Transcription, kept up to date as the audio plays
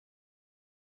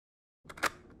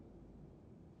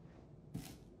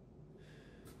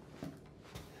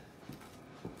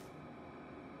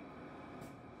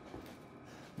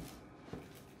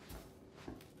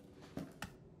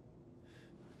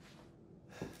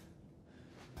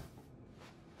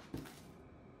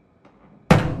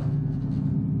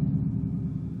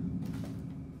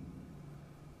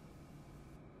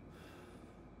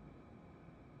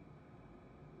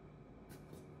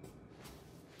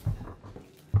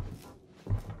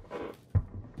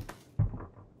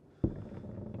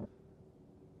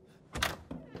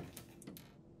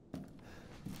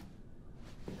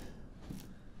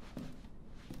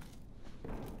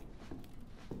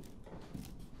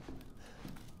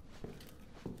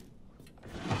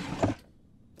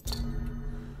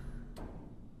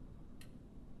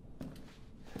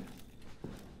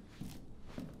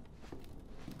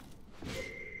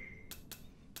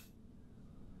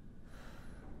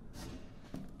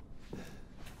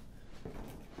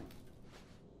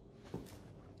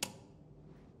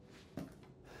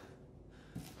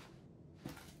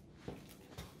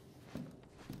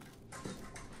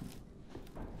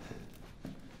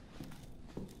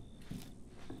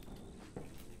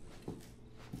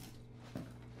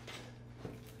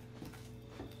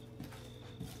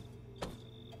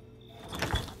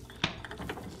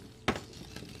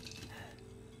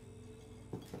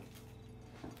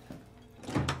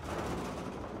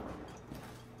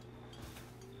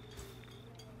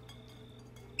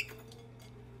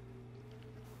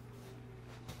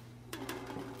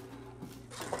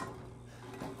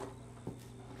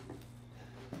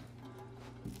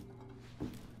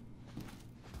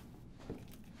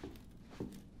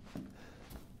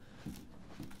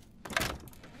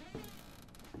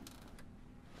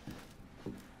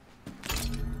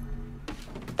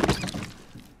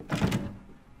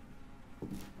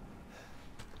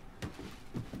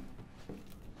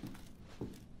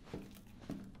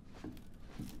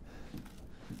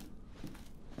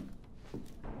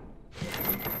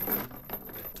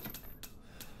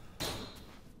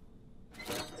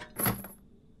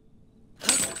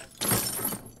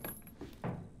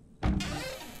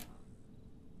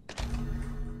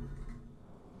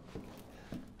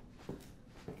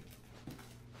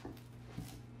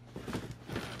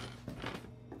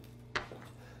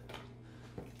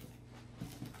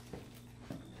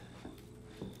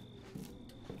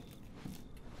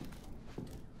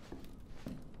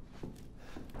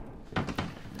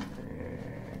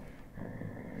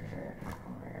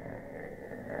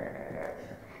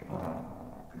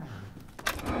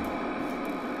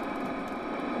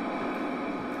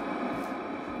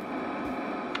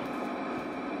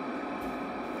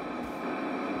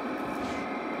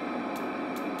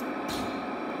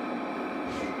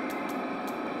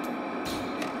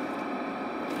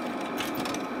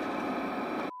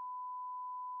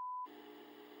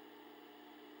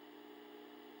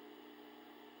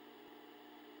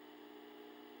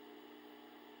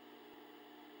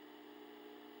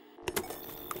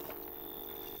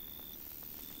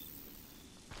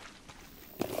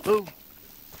Boo.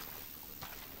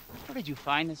 Where did you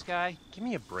find this guy? Give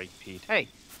me a break, Pete. Hey,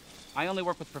 I only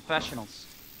work with professionals.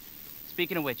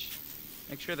 Speaking of which,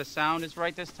 make sure the sound is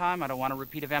right this time. I don't want a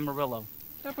repeat of Amarillo.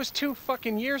 That was 2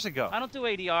 fucking years ago. I don't do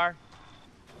ADR.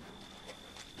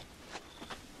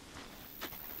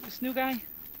 This new guy? I'm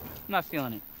not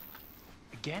feeling it.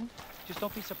 Again? Just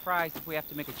don't be surprised if we have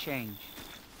to make a change.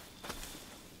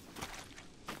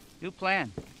 New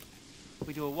plan.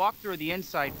 We do a walkthrough of the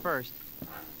inside first,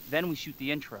 then we shoot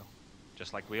the intro.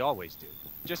 Just like we always do.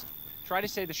 Just try to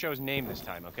say the show's name this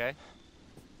time, okay?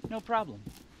 No problem.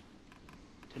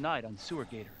 Tonight on Sewer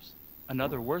Gators,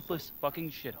 another worthless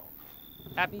fucking shithole.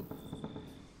 Happy?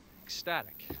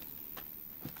 Ecstatic.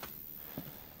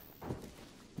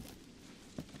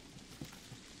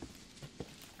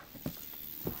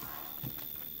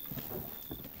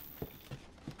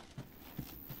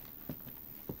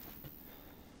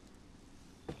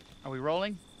 Are we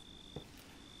rolling? All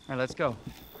right, let's go.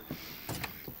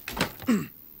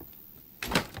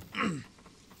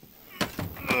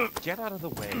 Get out of the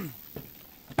way.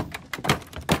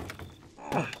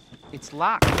 It's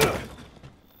locked.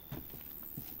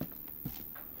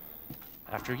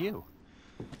 After you.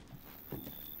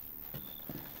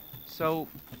 So,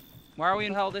 why are we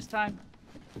in hell this time?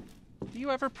 Do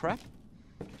you ever prep?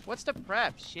 What's the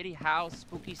prep? Shitty house,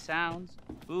 spooky sounds?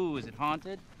 Ooh, is it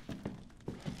haunted?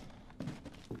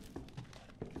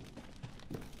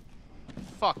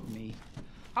 Fuck me.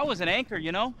 I was an anchor,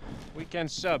 you know? Weekend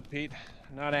sub, Pete.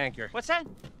 Not anchor. What's that?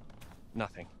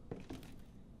 Nothing.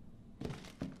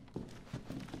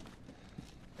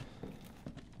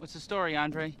 What's the story,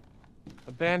 Andre?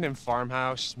 Abandoned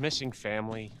farmhouse, missing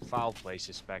family, foul play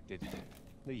suspected.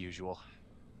 The usual.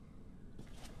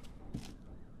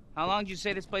 How long did you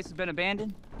say this place has been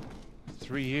abandoned?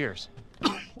 3 years.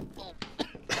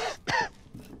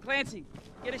 Clancy,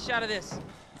 get a shot of this.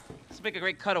 Let's make a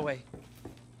great cutaway.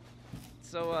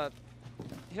 So,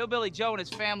 Hillbilly Joe and his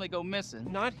family go missing.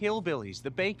 Not hillbillies,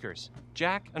 the Bakers.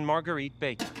 Jack and Marguerite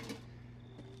Baker.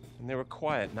 And they were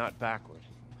quiet, not backward.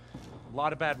 A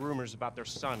lot of bad rumors about their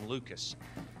son, Lucas.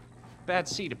 Bad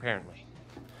seed, apparently.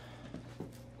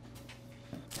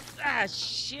 Ah,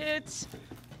 shit!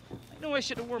 I know I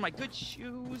should have worn my good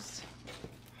shoes.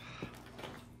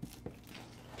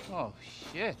 Oh,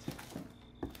 shit.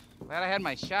 Glad I had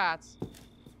my shots.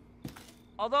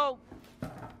 Although,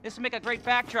 this would make a great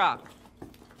backdrop.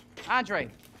 Andre,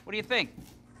 what do you think?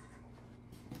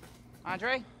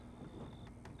 Andre?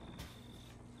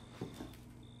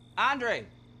 Andre!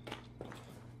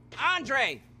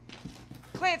 Andre!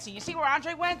 Clancy, you see where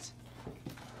Andre went?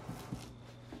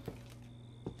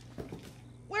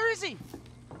 Where is he?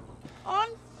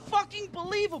 Unfucking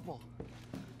believable.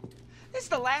 This is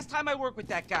the last time I work with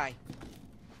that guy.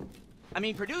 I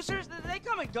mean, producers, they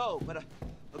come and go, but a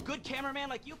good cameraman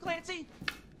like you, Clancy,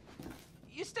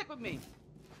 you stick with me.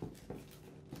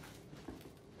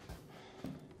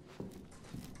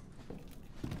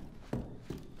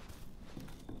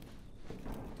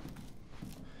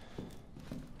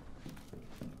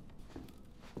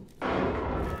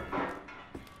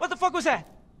 What the fuck was that?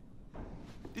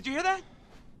 Did you hear that?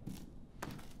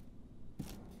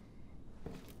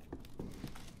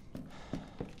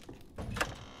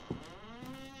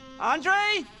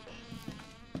 Andre?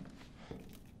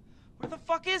 Where the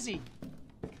fuck is he?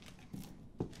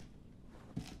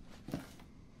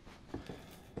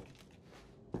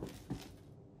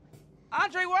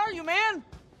 Andre, where are you, man?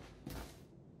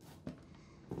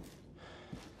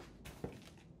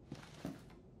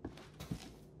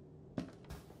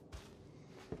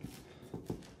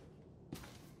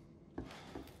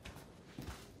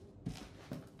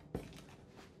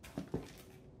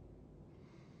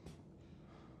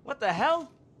 What the hell?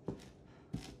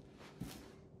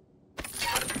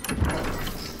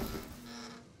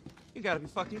 You gotta be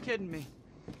fucking kidding me.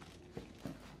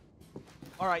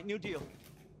 All right, new deal.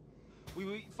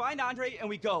 We find Andre and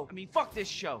we go. I mean, fuck this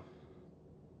show.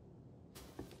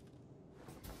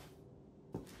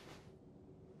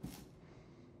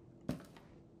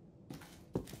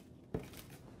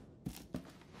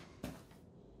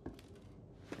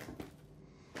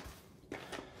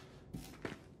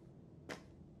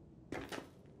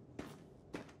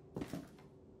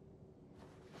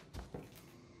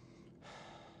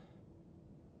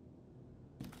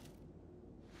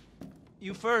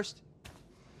 You first.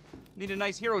 Need a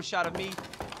nice hero shot of me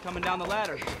coming down the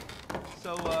ladder.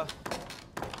 So,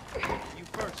 you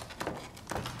first.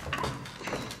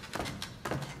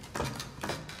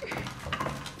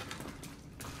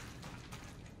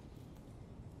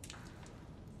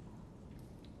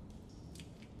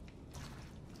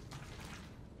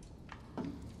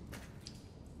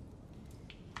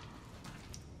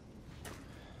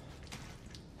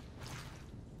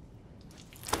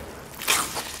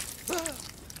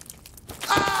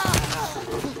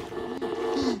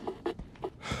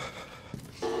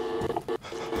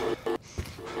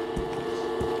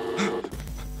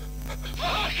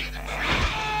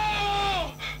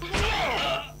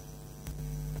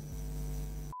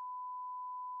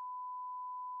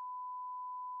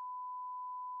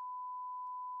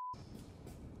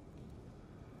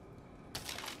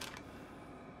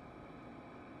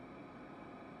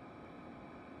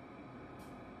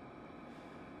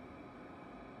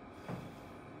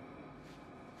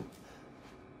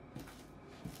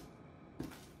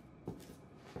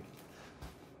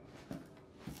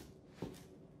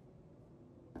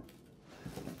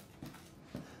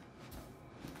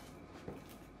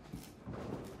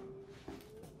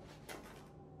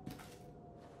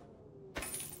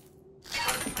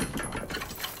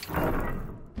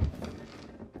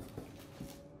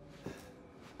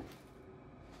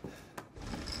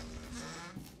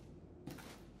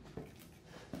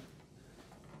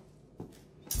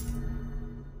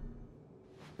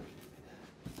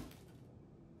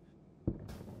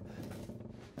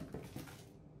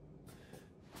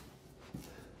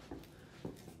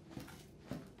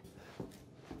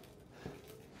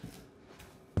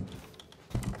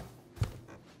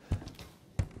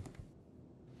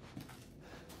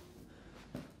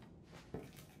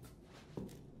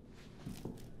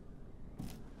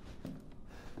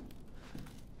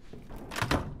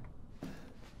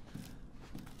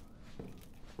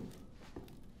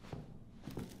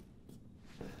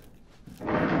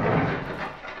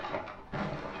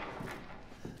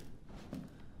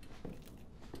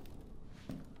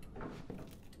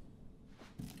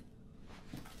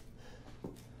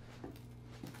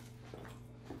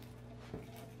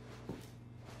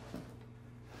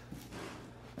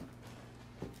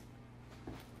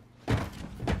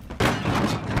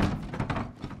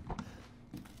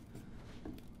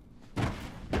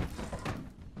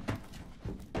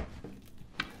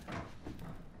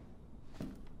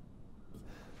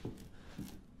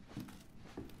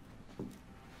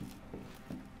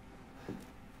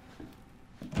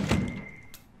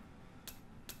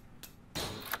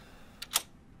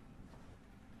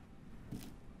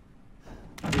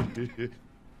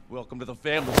 Welcome to the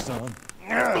family, son.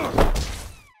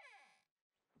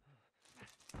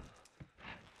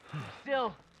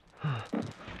 Still.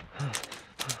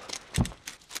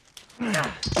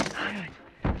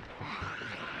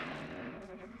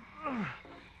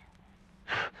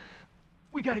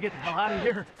 We gotta get the hell out of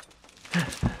here.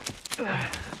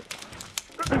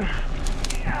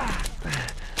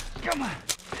 Come on.